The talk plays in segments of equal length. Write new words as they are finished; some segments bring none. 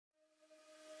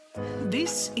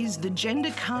This is the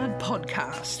Gender Card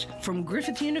podcast from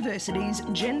Griffith University's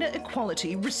Gender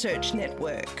Equality Research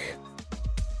Network.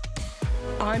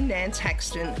 I'm Nance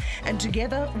Haxton, and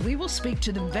together we will speak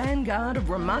to the vanguard of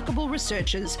remarkable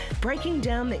researchers breaking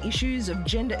down the issues of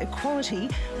gender equality,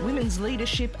 women's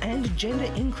leadership and gender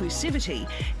inclusivity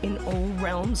in all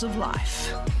realms of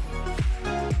life.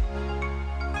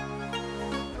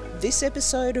 This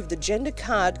episode of the Gender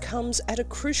Card comes at a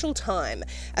crucial time,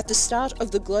 at the start of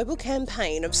the global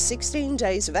campaign of 16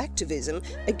 days of activism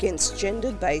against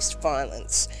gender-based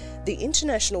violence. The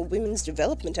International Women's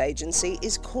Development Agency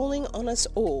is calling on us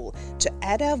all to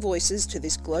add our voices to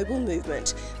this global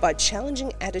movement by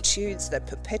challenging attitudes that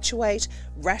perpetuate,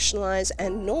 rationalise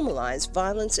and normalise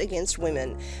violence against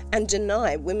women and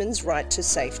deny women's right to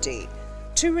safety.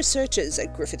 Two researchers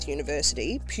at Griffith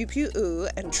University, Piu Piu Wu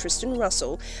and Tristan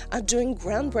Russell, are doing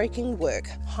groundbreaking work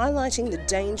highlighting the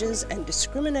dangers and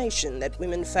discrimination that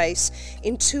women face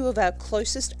in two of our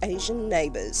closest Asian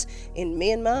neighbours, in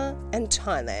Myanmar and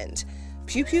Thailand.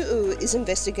 Piu Piu Wu is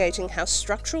investigating how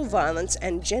structural violence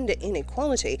and gender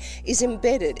inequality is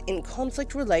embedded in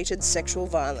conflict-related sexual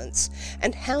violence,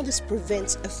 and how this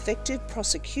prevents effective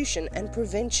prosecution and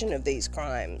prevention of these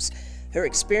crimes. Her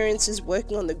experiences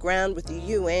working on the ground with the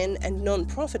UN and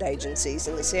non-profit agencies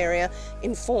in this area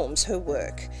informs her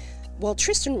work, while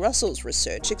Tristan Russell's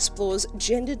research explores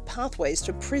gendered pathways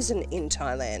to prison in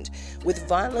Thailand, with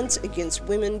violence against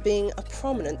women being a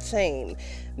prominent theme.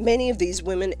 Many of these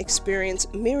women experience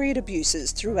myriad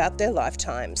abuses throughout their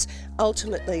lifetimes,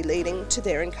 ultimately leading to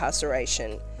their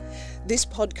incarceration. This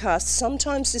podcast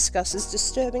sometimes discusses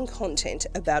disturbing content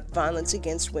about violence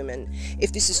against women.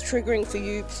 If this is triggering for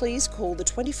you, please call the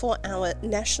 24-hour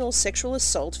National Sexual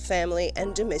Assault, Family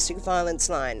and Domestic Violence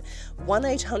line,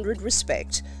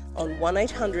 1-800-RESPECT, on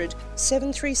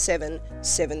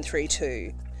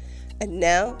 1-800-737-732. And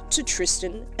now to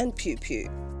Tristan and Piu Piu.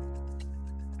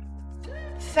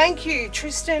 Thank you,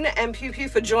 Tristan and Piu Piu,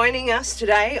 for joining us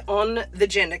today on the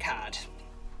Gender Card.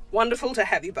 Wonderful to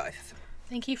have you both.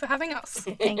 Thank you for having us.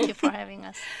 Thank you for having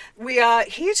us. We are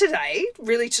here today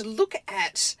really to look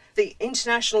at the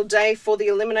International Day for the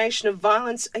Elimination of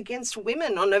Violence Against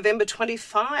Women on November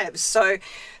 25. So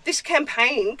this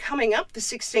campaign coming up, the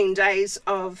 16 days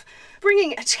of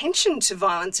bringing attention to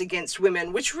violence against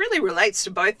women, which really relates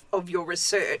to both of your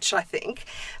research, I think.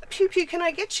 Piu Piu, can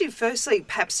I get you firstly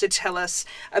perhaps to tell us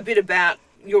a bit about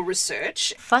your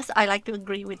research? First, I like to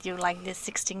agree with you, like these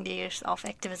 16 days of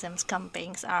activism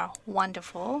campaigns are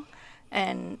wonderful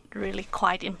and really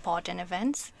quite important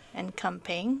events and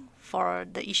campaign for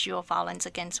the issue of violence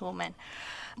against women.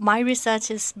 My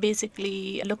research is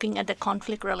basically looking at the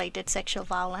conflict-related sexual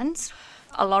violence.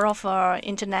 A lot of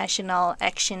international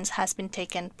actions has been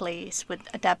taken place with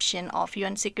adoption of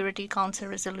UN Security Council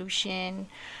resolution,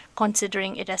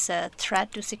 considering it as a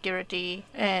threat to security,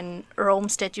 and Rome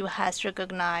Statute has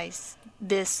recognized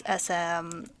this as a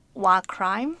war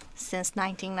crime since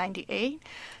 1998.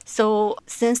 So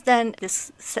since then,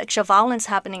 this sexual violence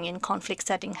happening in conflict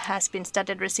setting has been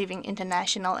started receiving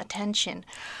international attention.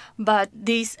 But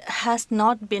this has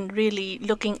not been really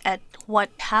looking at what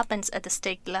happens at the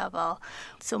state level.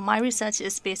 So my research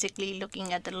is basically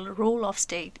looking at the role of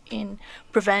state in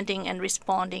preventing and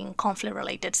responding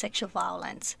conflict-related sexual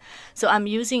violence. So I'm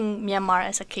using Myanmar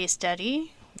as a case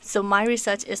study. So my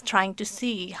research is trying to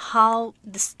see how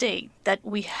the state that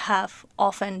we have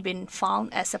often been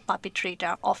found as a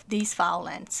perpetrator of these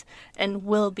violence and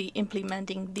will be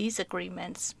implementing these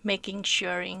agreements, making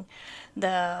sure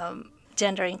the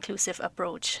gender inclusive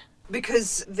approach.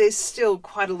 Because there's still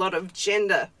quite a lot of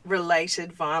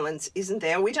gender-related violence, isn't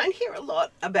there? We don't hear a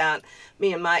lot about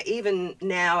Myanmar, even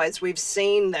now as we've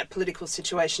seen that political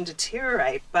situation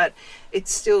deteriorate, but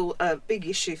it's still a big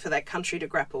issue for that country to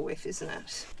grapple with, isn't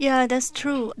it? Yeah, that's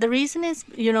true. The reason is,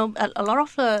 a lot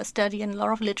of study and a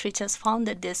lot of literature has found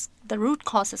that the root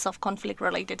causes of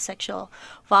conflict-related sexual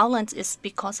violence is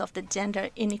because of the gender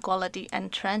inequality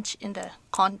entrenched in the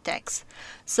context.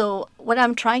 So what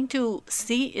I'm trying to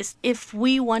see is if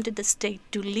we wanted the state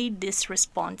to lead these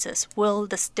responses, will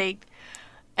the state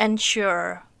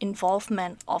ensure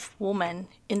involvement of women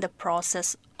in the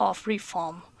process of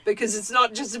reform? Because it's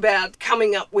not just about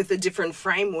coming up with a different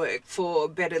framework for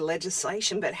better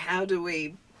legislation, but how do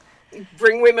we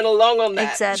bring women along on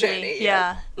that journey?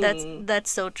 Yeah,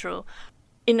 that's so true.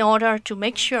 In order to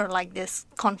make sure like this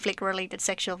conflict-related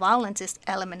sexual violence is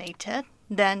eliminated,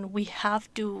 then we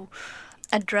have to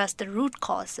address the root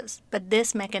causes, but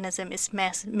this mechanism is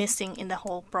missing in the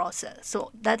whole process.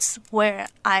 So that's where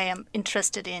I am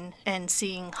interested in and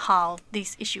seeing how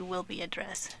this issue will be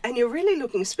addressed. And you're really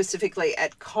looking specifically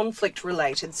at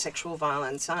conflict-related sexual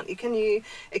violence, aren't you? Can you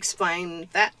explain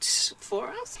that for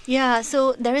us? Yeah,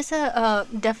 so there is a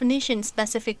definition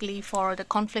specifically for the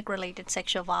conflict-related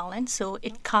sexual violence. So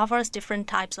it covers different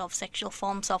types of sexual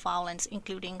forms of violence,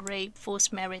 including rape,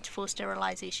 forced marriage, forced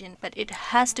sterilization, but it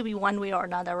has to be one way or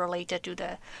another related to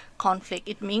the conflict.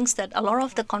 It means that a lot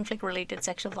of the conflict-related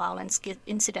sexual violence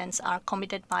incidents are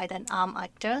committed by the armed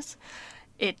actors.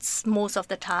 It's most of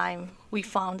the time we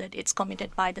found that it's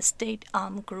committed by the state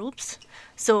armed groups.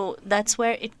 So that's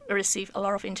where it received a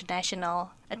lot of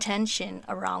international attention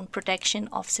around protection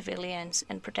of civilians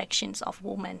and protections of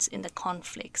women in the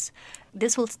conflicts.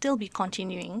 This will still be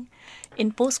continuing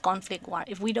in post-conflict war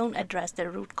if we don't address the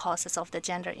root causes of the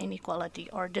gender inequality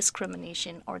or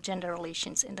discrimination or gender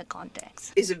relations in the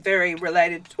context. Is it very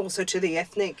related also to the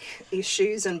ethnic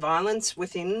issues and violence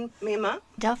within Myanmar?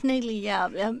 Definitely, yeah.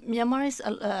 Myanmar is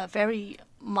a very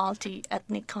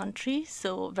multi-ethnic country,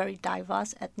 so very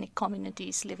diverse ethnic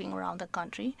communities living around the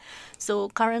country. So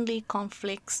currently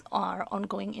conflicts are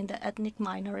ongoing in the ethnic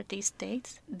minority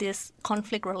states. This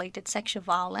conflict-related sexual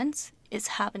violence is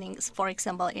happening, for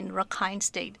example, in Rakhine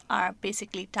State, are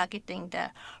basically targeting the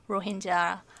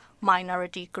Rohingya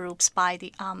minority groups by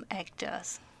the armed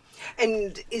actors.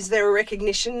 And is there a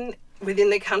recognition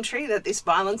within the country that this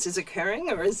violence is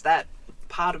occurring, or is that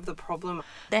part of the problem?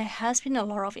 There has been a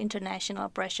lot of international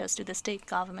pressures to the state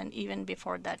government even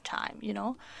before that time,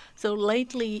 So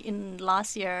lately, in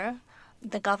last year,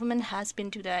 the government has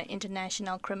been to the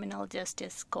International Criminal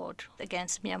Justice Court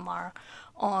against Myanmar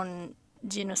on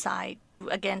genocide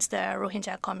against the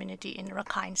Rohingya community in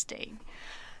Rakhine State.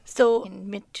 So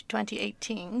in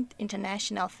mid-2018,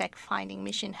 International Fact-Finding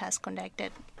Mission has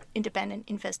conducted independent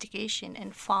investigation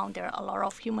and found there are a lot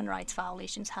of human rights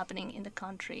violations happening in the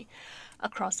country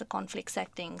across the conflict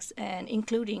settings, and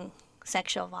including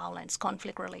sexual violence,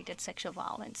 conflict-related sexual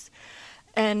violence.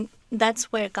 And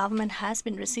that's where government has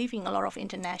been receiving a lot of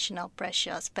international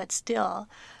pressures, but still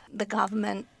the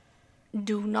government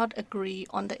do not agree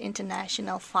on the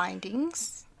international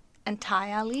findings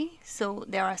entirely. So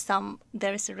there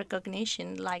is a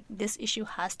recognition like this issue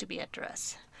has to be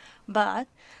addressed. But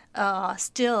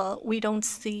still, we don't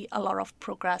see a lot of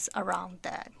progress around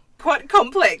that. Quite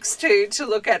complex to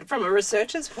look at from a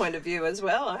researcher's point of view as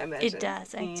well, I imagine. It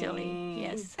does, actually,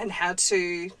 yes. And how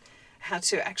to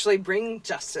actually bring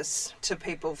justice to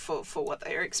people for what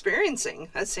they are experiencing,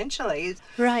 essentially.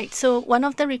 Right. So one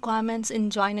of the requirements in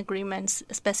joint agreements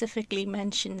specifically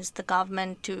mentions the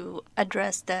government to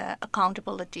address the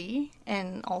accountability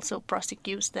and also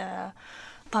prosecute the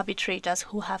perpetrators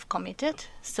who have committed.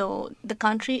 So the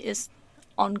country is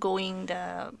ongoing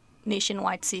the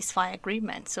nationwide ceasefire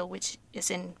agreement, so which is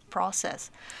in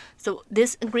process. So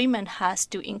this agreement has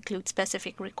to include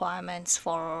specific requirements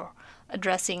for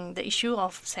addressing the issue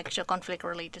of sexual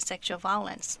conflict-related sexual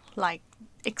violence, like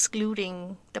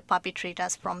excluding the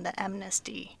perpetrators from the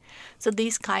amnesty. So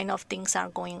these kind of things are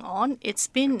going on. It's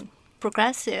been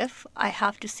progressive, I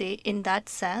have to say, in that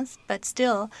sense, but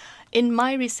still, in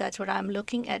my research, what I'm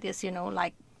looking at is,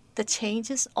 like the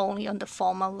changes only on the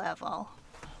formal level,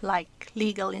 like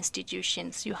legal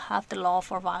institutions. You have the law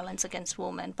for violence against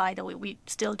women. By the way, we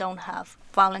still don't have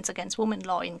violence against women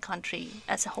law in country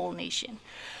as a whole nation.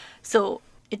 So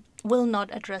it will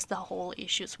not address the whole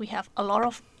issues. We have a lot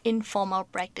of informal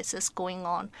practices going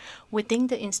on within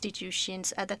the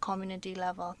institutions at the community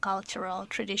level, cultural,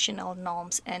 traditional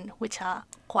norms, and which are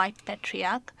quite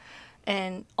patriarchal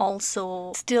and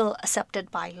also still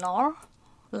accepted by law.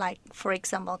 Like, for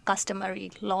example,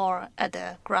 customary law at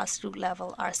the grassroots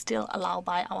level are still allowed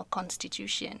by our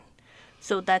constitution.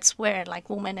 So that's where, like,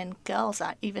 women and girls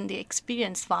are, even they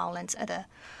experience violence at the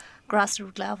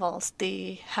grassroots levels,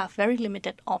 they have very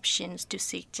limited options to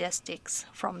seek justice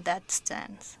from that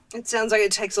stance. It sounds like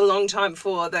it takes a long time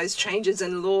for those changes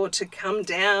in law to come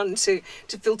down, to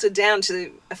filter down,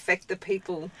 to affect the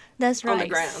people that's right. on the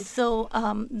ground. So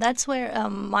that's where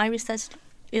my research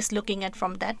is looking at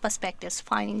from that perspective,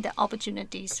 finding the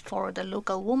opportunities for the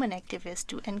local women activists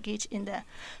to engage in the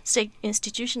state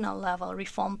institutional level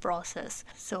reform process.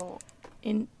 So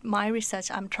in my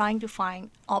research, I'm trying to find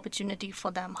opportunity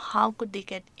for them. How could they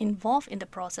get involved in the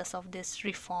process of this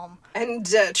reform? And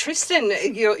Tristan,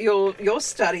 your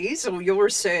studies or your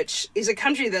research is a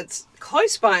country that's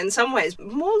close by in some ways,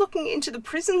 more looking into the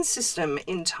prison system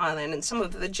in Thailand and some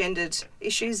of the gendered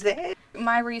issues there.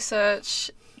 My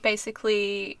research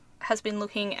basically has been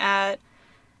looking at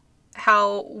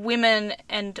how women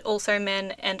and also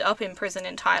men end up in prison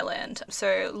in Thailand.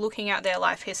 So looking at their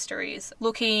life histories,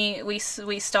 we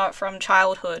start from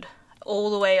childhood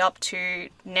all the way up to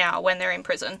now when they're in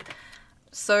prison.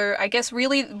 So I guess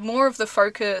really more of the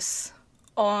focus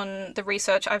on the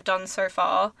research I've done so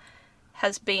far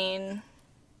has been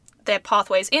their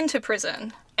pathways into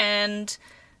prison, and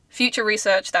future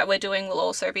research that we're doing will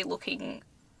also be looking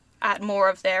at more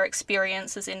of their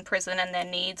experiences in prison and their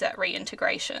needs at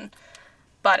reintegration.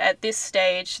 But at this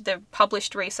stage, the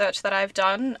published research that I've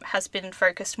done has been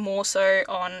focused more so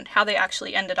on how they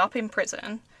actually ended up in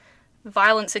prison.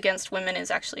 Violence against women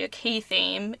is actually a key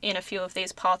theme in a few of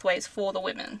these pathways for the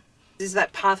women. Is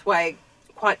that pathway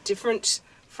quite different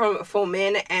for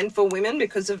men and for women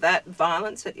because of that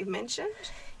violence that you've mentioned?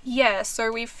 Yeah,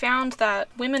 so we've found that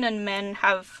women and men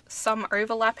have some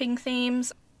overlapping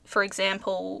themes. For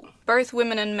example, both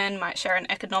women and men might share an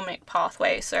economic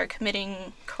pathway, so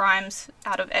committing crimes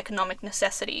out of economic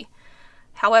necessity.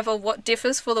 However, what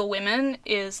differs for the women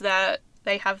is that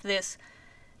they have this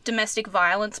domestic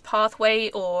violence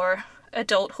pathway or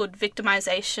adulthood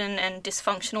victimization and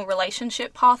dysfunctional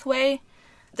relationship pathway.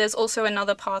 There's also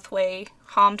another pathway,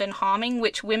 harmed and harming,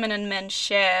 which women and men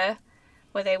share,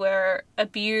 where they were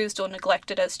abused or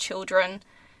neglected as children.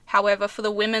 However, for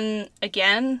the women,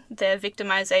 again, their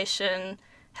victimization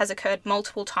has occurred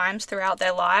multiple times throughout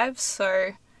their lives.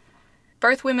 So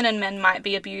both women and men might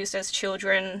be abused as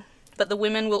children, but the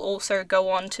women will also go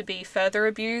on to be further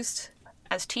abused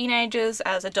as teenagers,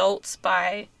 as adults,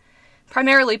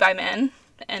 primarily by men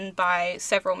and by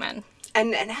several men.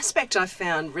 And an aspect I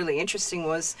found really interesting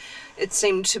was, it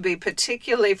seemed to be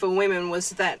particularly for women,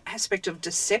 was that aspect of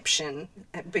deception.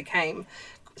 It became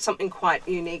something quite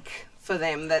unique for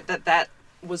them, that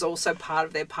was also part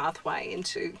of their pathway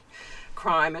into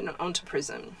crime and onto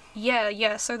prison.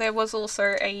 Yeah, so there was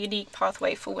also a unique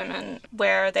pathway for women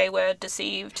where they were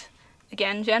deceived,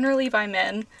 again, generally by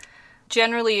men.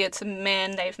 Generally it's a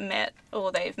man they've met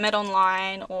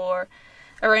online, or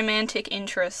a romantic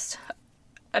interest,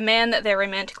 a man that they're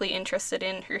romantically interested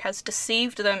in who has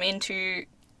deceived them into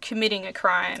committing a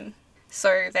crime.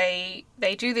 So they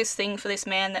do this thing for this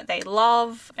man that they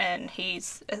love, and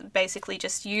he's basically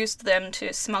just used them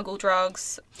to smuggle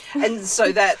drugs. And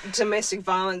so that domestic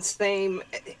violence theme,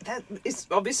 that is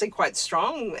obviously quite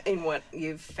strong in what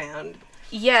you've found.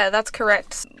 Yeah, that's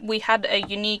correct. We had a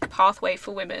unique pathway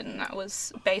for women that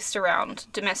was based around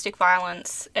domestic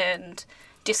violence and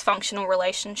dysfunctional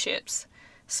relationships.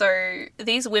 So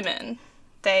these women,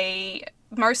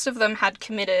 most of them had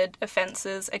committed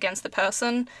offences against the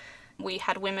person. We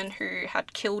had women who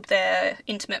had killed their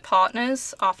intimate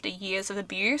partners after years of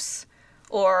abuse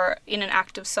or in an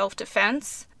act of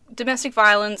self-defense. Domestic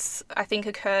violence, I think,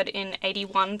 occurred in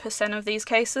 81% of these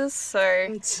cases, so...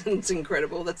 It's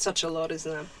incredible. That's such a lot,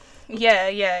 isn't it? Yeah,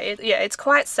 it's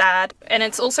quite sad. And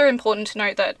it's also important to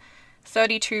note that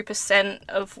 32%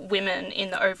 of women in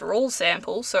the overall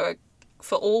sample, so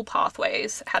for all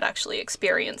pathways, had actually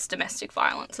experienced domestic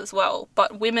violence as well.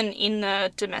 But women in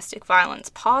the domestic violence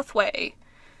pathway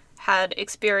had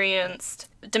experienced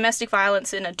domestic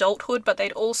violence in adulthood, but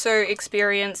they'd also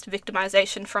experienced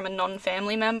victimization from a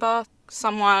non-family member,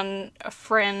 someone, a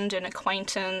friend, an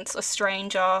acquaintance, a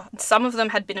stranger. Some of them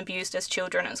had been abused as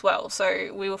children as well.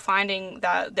 So we were finding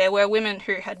that there were women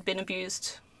who had been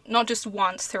abused not just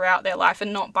once throughout their life,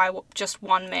 and not by just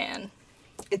one man.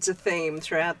 It's a theme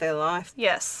throughout their life.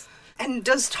 Yes. And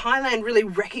does Thailand really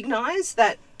recognise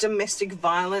that domestic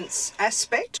violence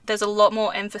aspect? There's a lot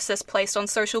more emphasis placed on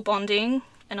social bonding,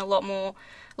 and a lot more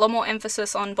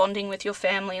emphasis on bonding with your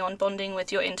family, on bonding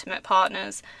with your intimate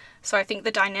partners. So I think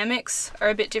the dynamics are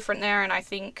a bit different there, and I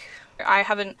think I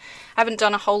haven't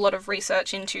done a whole lot of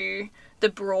research into the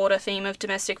broader theme of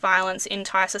domestic violence in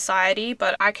Thai society,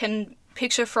 but I can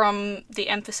picture from the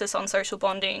emphasis on social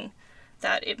bonding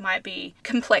that it might be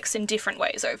complex in different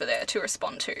ways over there to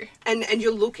respond to. And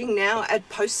you're looking now at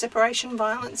post-separation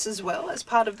violence as well as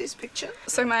part of this picture?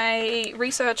 So my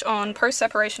research on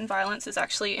post-separation violence is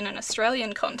actually in an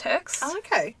Australian context. Oh,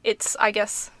 okay. It's, I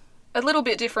guess, a little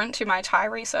bit different to my Thai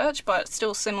research, but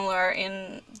still similar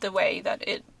in the way that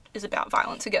it is about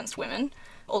violence against women,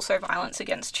 also violence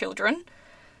against children.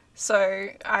 So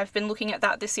I've been looking at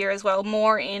that this year as well,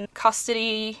 more in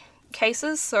custody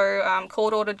cases, so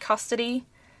court-ordered custody,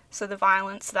 so the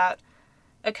violence that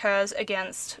occurs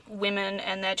against women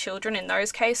and their children in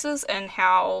those cases, and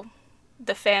how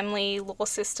the family law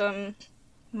system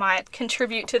might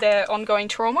contribute to their ongoing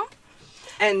trauma.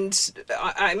 And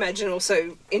I imagine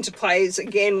also interplays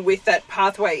again with that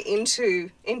pathway into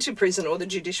prison or the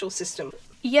judicial system.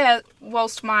 Yeah,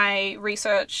 whilst my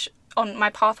research on my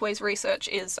pathways research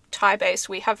is Thai-based,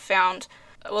 we have found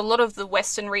a lot of the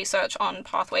Western research on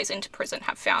pathways into prison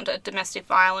have found a domestic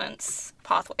violence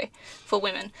pathway for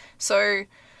women. So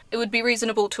it would be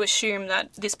reasonable to assume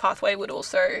that this pathway would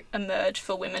also emerge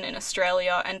for women in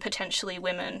Australia and potentially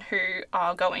women who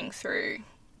are going through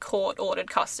court-ordered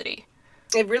custody.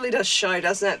 It really does show,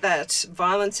 doesn't it, that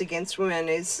violence against women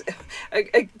is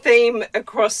a theme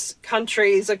across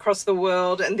countries, across the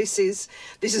world, and this is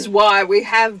why we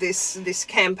have this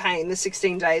campaign, the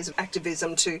 16 Days of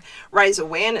Activism, to raise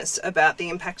awareness about the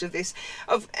impact of this.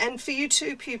 And for you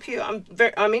too, Piu Piu,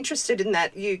 I'm interested in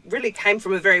that you really came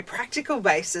from a very practical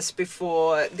basis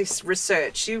before this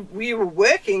research. You were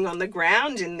working on the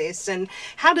ground in this, and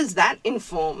how does that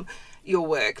inform your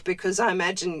work? Because I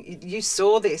imagine you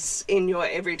saw this in your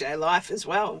everyday life as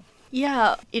well.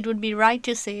 Yeah, it would be right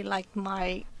to say like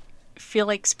my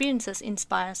field experiences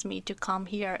inspires me to come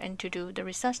here and to do the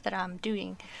research that I'm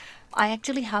doing. I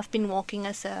actually have been working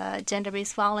as a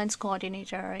gender-based violence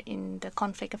coordinator in the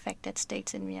conflict-affected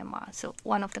states in Myanmar, so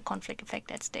one of the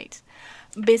conflict-affected states.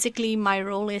 Basically, my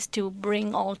role is to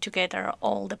bring all together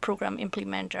all the program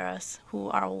implementers who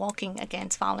are working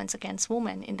against violence against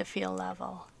women in the field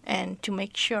level, and to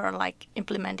make sure like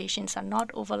implementations are not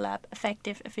overlap,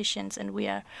 effective, efficient, and we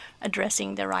are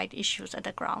addressing the right issues at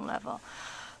the ground level.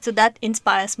 So that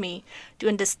inspires me to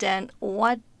understand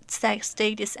what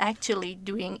state is actually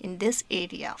doing in this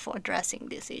area for addressing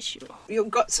this issue. You've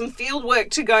got some field work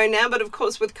to go now, but of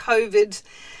course with COVID,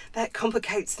 that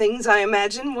complicates things, I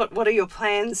imagine. What are your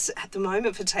plans at the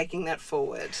moment for taking that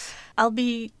forward? I'll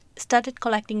be started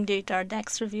collecting data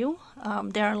next review.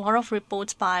 There are a lot of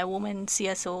reports by women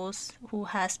CSOs who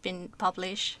has been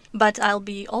published, but I'll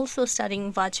be also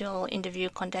studying virtual interview,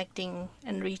 contacting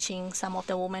and reaching some of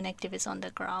the women activists on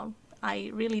the ground.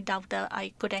 I really doubt that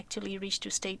I could actually reach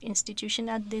to state institution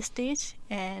at this stage,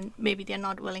 and maybe they're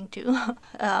not willing to.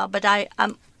 But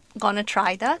I'm gonna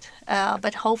try that.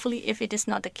 But hopefully, if it is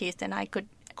not the case, then I could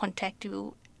contact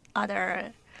to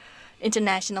other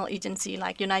international agency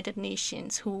like United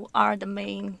Nations, who are the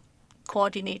main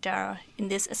coordinator in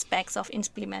these aspects of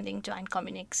implementing joint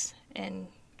communiques and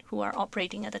who are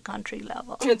operating at the country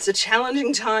level. It's a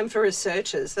challenging time for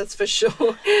researchers, that's for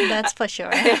sure. That's for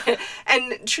sure.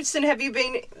 And Tristan, have you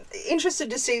been interested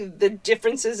to see the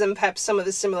differences and perhaps some of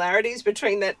the similarities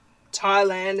between that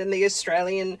Thailand and the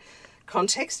Australian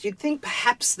context? You'd think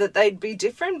perhaps that they'd be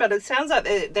different, but it sounds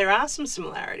like there are some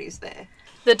similarities there.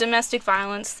 The domestic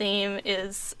violence theme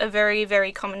is a very,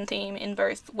 very common theme in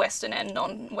both Western and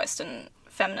non-Western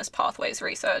feminist pathways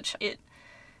research. It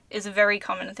is a very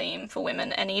common theme for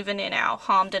women, and even in our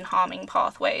harmed and harming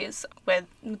pathways, where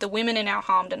the women in our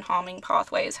harmed and harming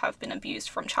pathways have been abused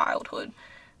from childhood.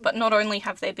 But not only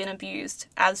have they been abused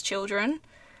as children,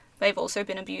 they've also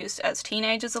been abused as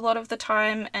teenagers a lot of the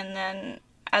time, and then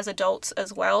as adults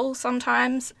as well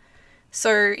sometimes.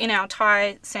 So in our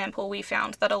Thai sample, we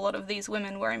found that a lot of these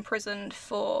women were imprisoned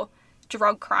for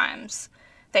drug crimes.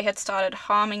 They had started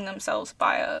harming themselves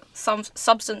by some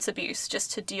substance abuse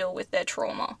just to deal with their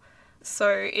trauma. So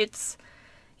it's,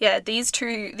 yeah, these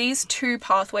two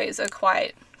pathways are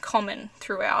quite common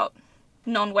throughout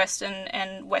non-Western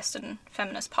and Western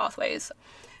feminist pathways,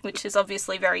 which is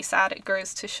obviously very sad. It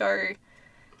goes to show,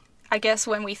 I guess,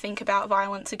 when we think about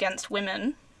violence against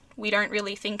women, we don't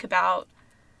really think about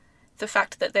the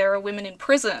fact that there are women in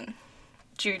prison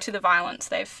due to the violence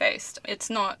they've faced.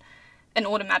 It's not an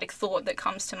automatic thought that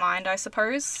comes to mind, I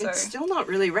suppose. So it's still not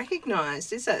really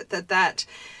recognised, is it? That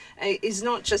is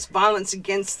not just violence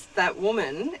against that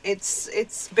woman.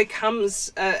 It's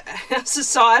becomes a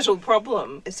societal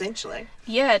problem, essentially.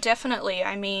 Yeah, definitely.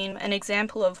 I mean, an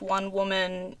example of one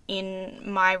woman in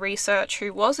my research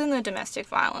who was in the domestic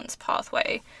violence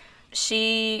pathway,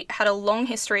 she had a long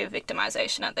history of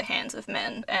victimization at the hands of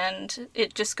men, and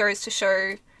it just goes to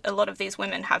show a lot of these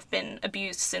women have been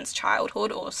abused since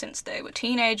childhood or since they were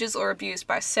teenagers, or abused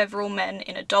by several men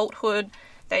in adulthood.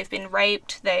 They've been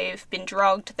raped, they've been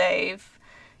drugged, they've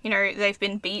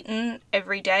been beaten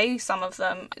every day. Some of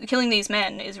them, killing these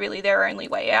men is really their only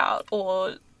way out,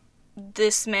 or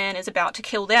this man is about to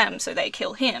kill them, so they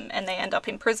kill him and they end up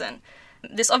in prison.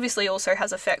 This obviously also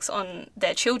has effects on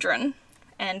their children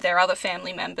and their other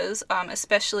family members,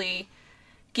 especially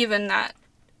given that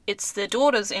it's the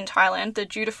daughters in Thailand, the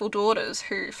dutiful daughters,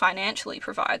 who financially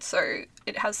provide, so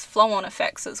it has flow-on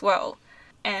effects as well.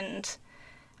 And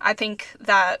I think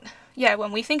that, yeah,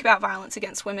 when we think about violence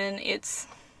against women,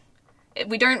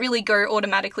 we don't really go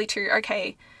automatically to,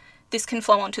 okay, this can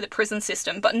flow on to the prison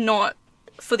system, but not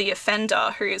for the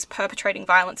offender who is perpetrating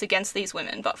violence against these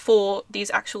women, but for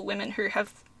these actual women who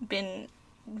have been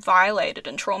violated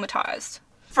and traumatized.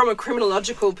 From a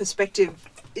criminological perspective,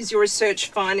 is your research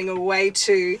finding a way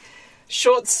to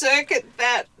short circuit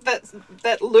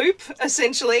that loop,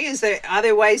 essentially? Are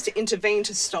there ways to intervene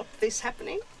to stop this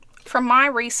happening? From my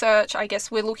research, I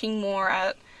guess we're looking more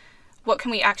at what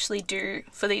can we actually do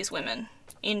for these women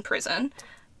in prison.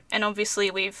 And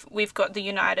obviously we've got the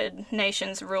United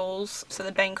Nations rules, so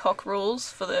the Bangkok rules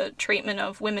for the treatment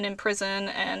of women in prison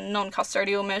and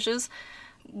non-custodial measures,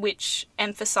 which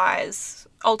emphasise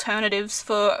alternatives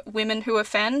for women who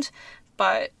offend,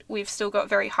 but we've still got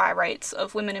very high rates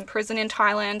of women in prison in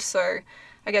Thailand. So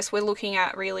I guess we're looking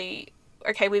at really,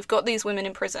 okay, we've got these women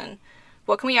in prison.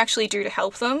 What can we actually do to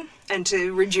help them? And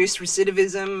to reduce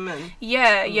recidivism? And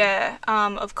Yeah,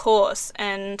 of course.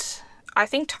 And I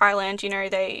think Thailand, you know,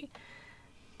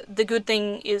 the good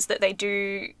thing is that they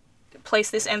do place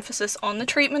this emphasis on the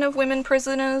treatment of women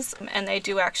prisoners, and they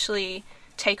do actually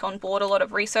take on board a lot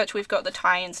of research. We've got the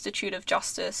Thai Institute of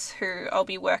Justice, who I'll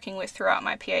be working with throughout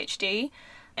my PhD,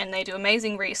 and they do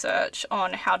amazing research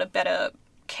on how to better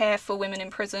care for women in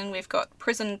prison. We've got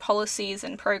prison policies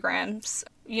and programs.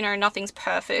 You know, nothing's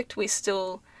perfect. We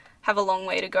still have a long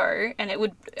way to go, and it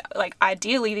would, like,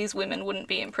 ideally these women wouldn't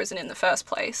be in prison in the first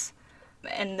place.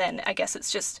 And then I guess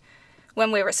it's just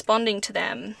when we're responding to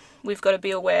them, we've got to be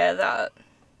aware that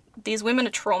these women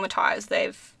are traumatized.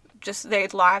 Their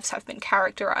lives have been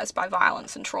characterized by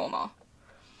violence and trauma.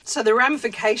 So the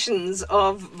ramifications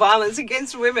of violence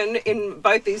against women in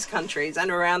both these countries and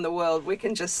around the world, we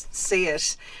can just see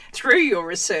it through your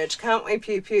research, can't we,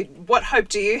 Piu Piu? What hope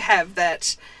do you have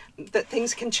that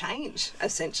things can change,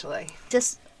 essentially?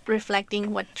 Just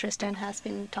reflecting what Tristan has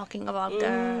been talking about,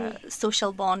 the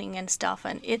social bonding and stuff,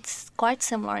 and it's quite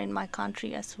similar in my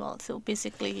country as well. So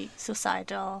basically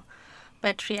societal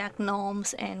patriarch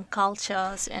norms and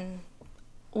cultures, and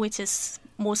which is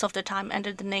most of the time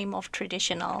under the name of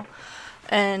traditional,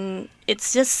 and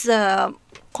it's just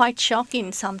quite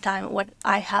shocking sometimes what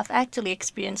I have actually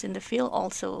experienced in the field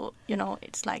also. You know,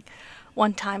 it's like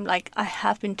one time, like, I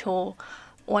have been told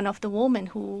one of the women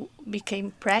who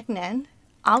became pregnant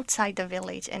outside the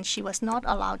village, and she was not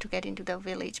allowed to get into the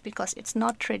village because it's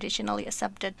not traditionally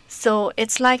accepted. So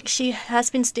it's like she has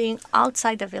been staying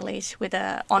outside the village with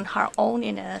on her own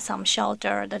in some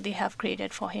shelter that they have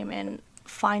created for him, and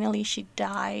finally she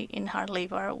died in her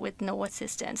labor with no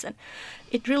assistance, and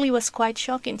it really was quite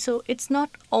shocking. So it's not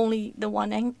only the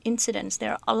one incident,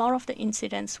 there are a lot of the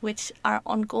incidents which are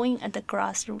ongoing at the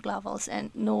grassroots levels, and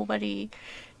nobody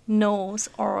knows,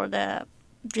 or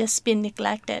just been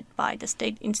neglected by the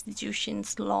state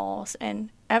institutions, laws,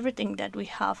 and everything that we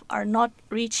have are not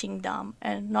reaching them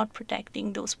and not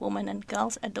protecting those women and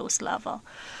girls at those levels.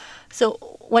 So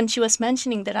when she was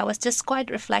mentioning that, I was just quite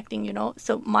reflecting, you know,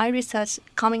 so my research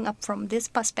coming up from this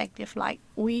perspective, like,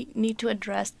 we need to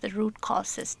address the root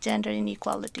causes, gender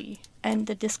inequality and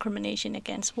the discrimination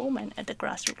against women at the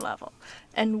grassroots level.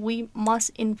 And we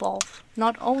must involve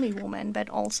not only women, but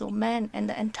also men and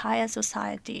the entire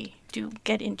society to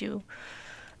get into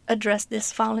address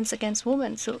this violence against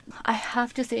women. So I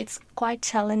have to say it's quite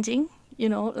challenging, you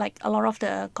know, like a lot of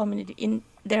the community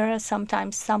there are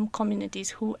sometimes some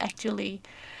communities who actually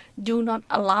do not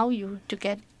allow you to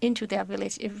get into their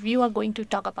village if you are going to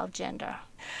talk about gender.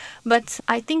 But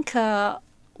I think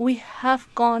we have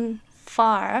gone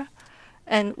far,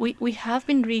 and we have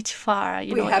been reached far.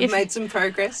 We have made some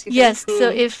progress. Yes. So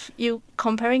if you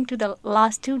comparing to the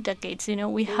last 2 decades, you know,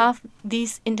 we have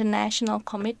these international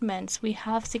commitments. We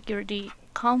have Security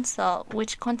Council,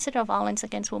 which consider violence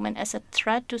against women as a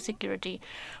threat to security.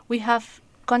 We have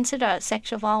consider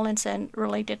sexual violence and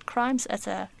related crimes as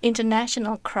an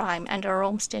international crime under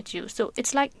Rome Statute. So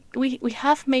it's like we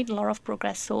have made a lot of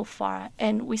progress so far,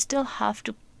 and we still have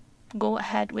to go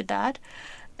ahead with that.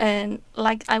 And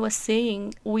like I was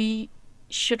saying, we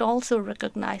should also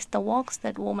recognize the works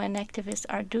that women activists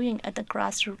are doing at the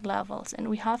grassroots levels, and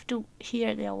we have to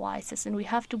hear their voices, and we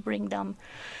have to bring them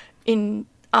in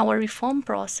our reform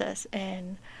process.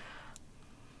 And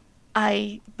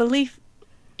I believe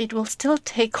it will still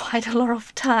take quite a lot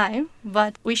of time,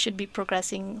 but we should be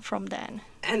progressing from then.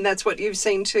 And that's what you've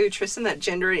seen too, Tristan, that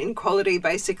gender inequality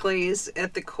basically is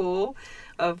at the core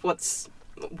of what's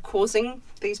causing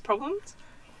these problems?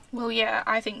 Well, yeah,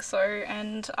 I think so.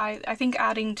 And I think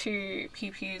adding to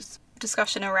Piu Piu's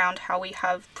discussion around how we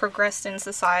have progressed in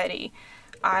society,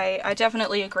 I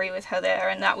definitely agree with her there,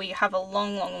 and that we have a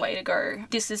long, long way to go.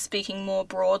 This is speaking more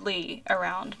broadly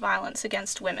around violence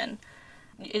against women.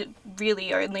 It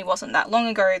really only wasn't that long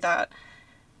ago that,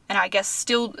 and I guess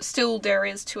still there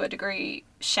is to a degree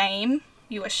shame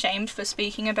you were shamed for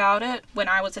speaking about it. When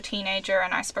I was a teenager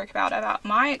and I spoke about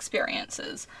my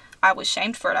experiences, I was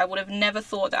shamed for it. I would have never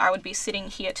thought that I would be sitting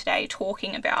here today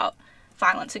talking about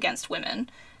violence against women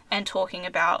and talking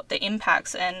about the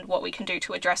impacts and what we can do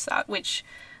to address that, which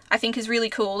I think is really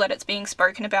cool that it's being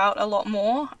spoken about a lot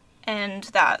more and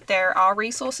that there are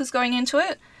resources going into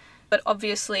it. But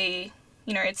obviously,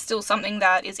 you know, it's still something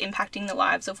that is impacting the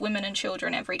lives of women and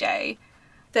children every day.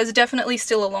 There's definitely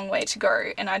still a long way to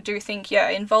go. And I do think,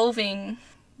 involving,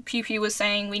 Pew Pew was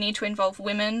saying we need to involve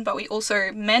women, but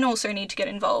men also need to get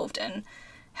involved and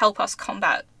help us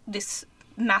combat this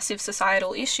massive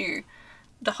societal issue.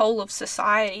 The whole of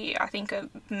society, I think a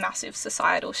massive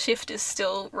societal shift is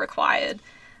still required.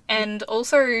 And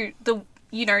also the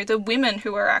women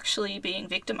who are actually being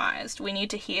victimized, we need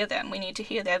to hear them. We need to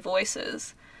hear their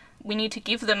voices. We need to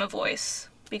give them a voice,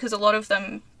 because a lot of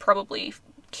them probably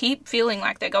keep feeling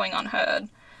like they're going unheard.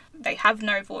 They have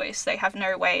no voice. They have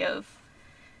no way of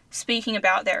speaking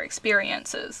about their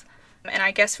experiences. And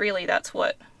I guess really that's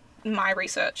what my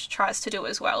research tries to do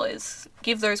as well, is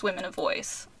give those women a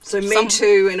voice. So Me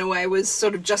Too, in a way, was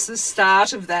sort of just the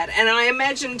start of that. And I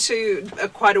imagine, too,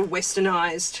 quite a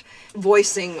westernised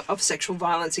voicing of sexual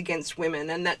violence against women,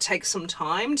 and that takes some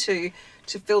time to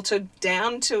filter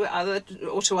down to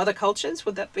other cultures.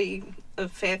 Would that be a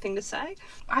fair thing to say?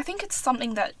 I think it's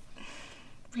something that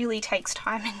really takes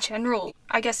time in general.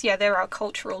 I guess, there are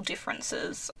cultural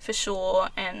differences for sure,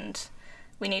 and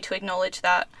we need to acknowledge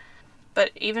that.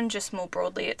 But even just more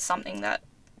broadly, it's something that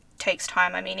takes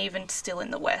time. I mean, even still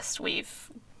in the West, we've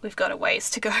got a ways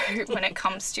to go when it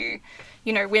comes to,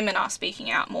 women are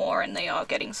speaking out more and they are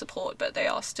getting support, but they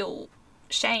are still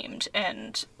shamed,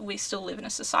 and we still live in a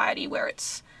society where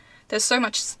there's so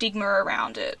much stigma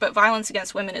around it. But violence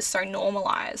against women is so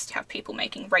normalised. You have people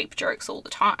making rape jokes all the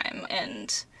time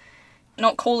and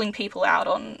not calling people out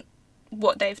on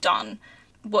what they've done,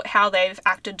 how they've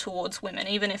acted towards women,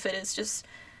 even if it is just,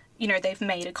 they've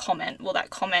made a comment. Well,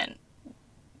 that comment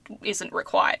isn't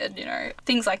required,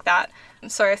 things like that.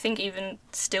 So I think even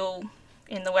still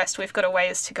in the West, we've got a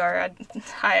ways to go.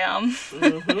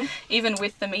 Even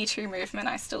with the Me Too movement,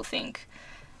 I still think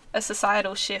a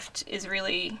societal shift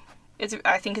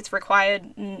I think it's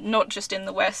required, not just in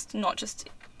the West, not just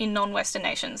in non-Western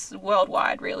nations,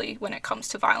 worldwide really, when it comes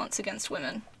to violence against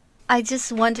women. I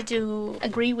just wanted to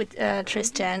agree with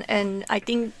Tristan, and I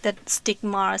think that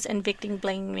stigmas and victim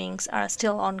blamings are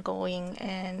still ongoing,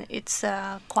 and it's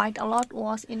quite a lot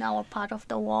worse in our part of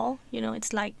the world.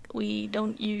 It's like we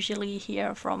don't usually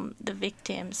hear from the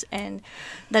victims, and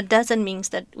that doesn't mean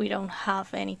that we don't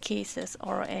have any cases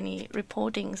or any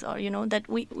reportings, or that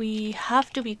we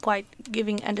have to be quite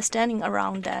giving understanding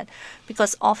around that,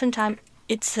 because oftentimes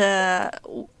it's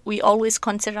we always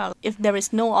consider if there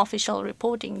is no official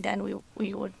reporting, then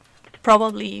we would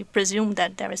probably presume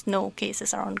that there is no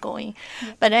cases are ongoing.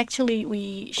 Yeah. But actually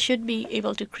we should be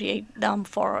able to create them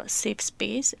for a safe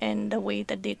space, and the way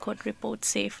that they could report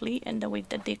safely and the way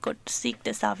that they could seek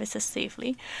the services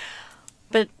safely.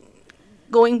 But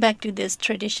going back to these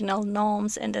traditional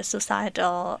norms and the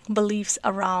societal beliefs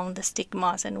around the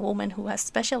stigmas and women who,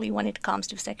 especially when it comes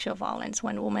to sexual violence,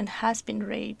 when women has been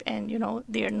raped and,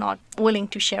 they're not willing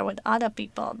to share with other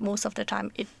people, most of the time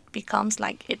it becomes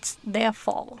like it's their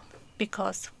fault,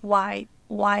 because why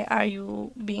are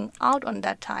you being out on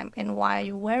that time, and why are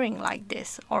you wearing like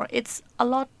this? Or it's a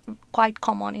lot quite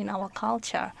common in our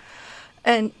culture.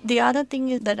 And the other thing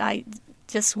is that I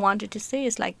just wanted to say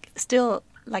is still,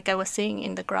 like I was saying,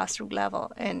 in the grassroots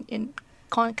level, and in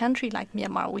country like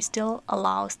Myanmar, we still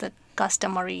allows the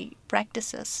customary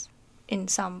practices in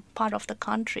some part of the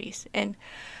countries, and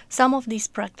some of these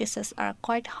practices are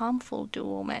quite harmful to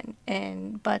women,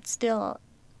 but still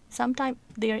sometimes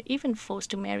they are even forced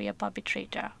to marry a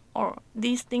perpetrator, or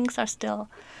these things are still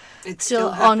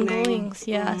ongoing.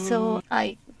 Yeah, so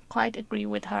I quite agree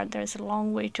with her. There's a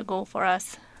long way to go for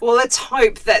us. Well, let's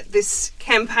hope that this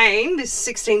campaign, this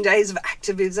 16 days of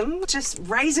activism, just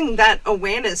raising that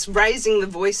awareness, raising the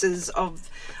voices of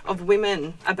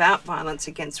women about violence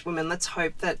against women. Let's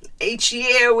hope that each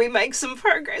year we make some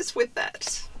progress with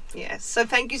that. Yes, so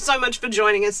thank you so much for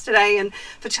joining us today and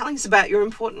for telling us about your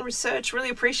important research.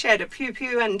 Really appreciate it, Pew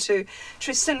Pew. And to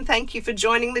Tristan, thank you for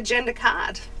joining the Gender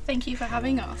Card. Thank you for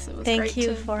having us. It was Thank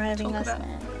you for having us.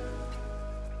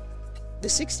 The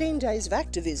 16 Days of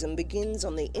Activism begins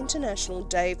on the International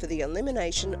Day for the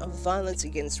Elimination of Violence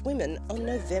Against Women on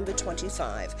November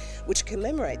 25, which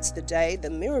commemorates the day the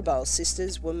Mirabal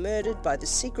sisters were murdered by the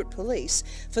secret police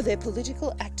for their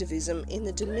political activism in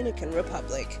the Dominican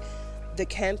Republic. The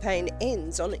campaign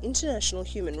ends on International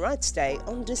Human Rights Day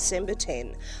on December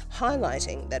 10,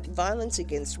 highlighting that violence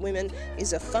against women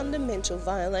is a fundamental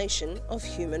violation of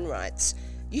human rights.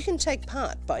 You can take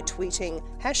part by tweeting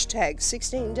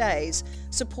 #16days,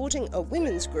 supporting a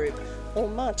women's group, or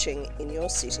marching in your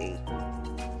city.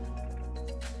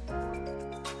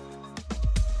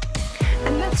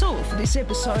 And that's all for this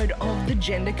episode of The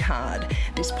Gender Card.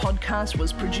 This podcast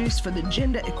was produced for the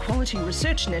Gender Equality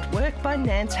Research Network by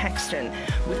Nance Haxton,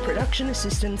 with production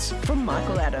assistance from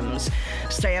Michael Adams.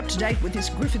 Stay up to date with this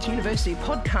Griffith University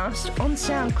podcast on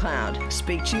SoundCloud.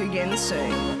 Speak to you again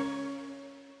soon.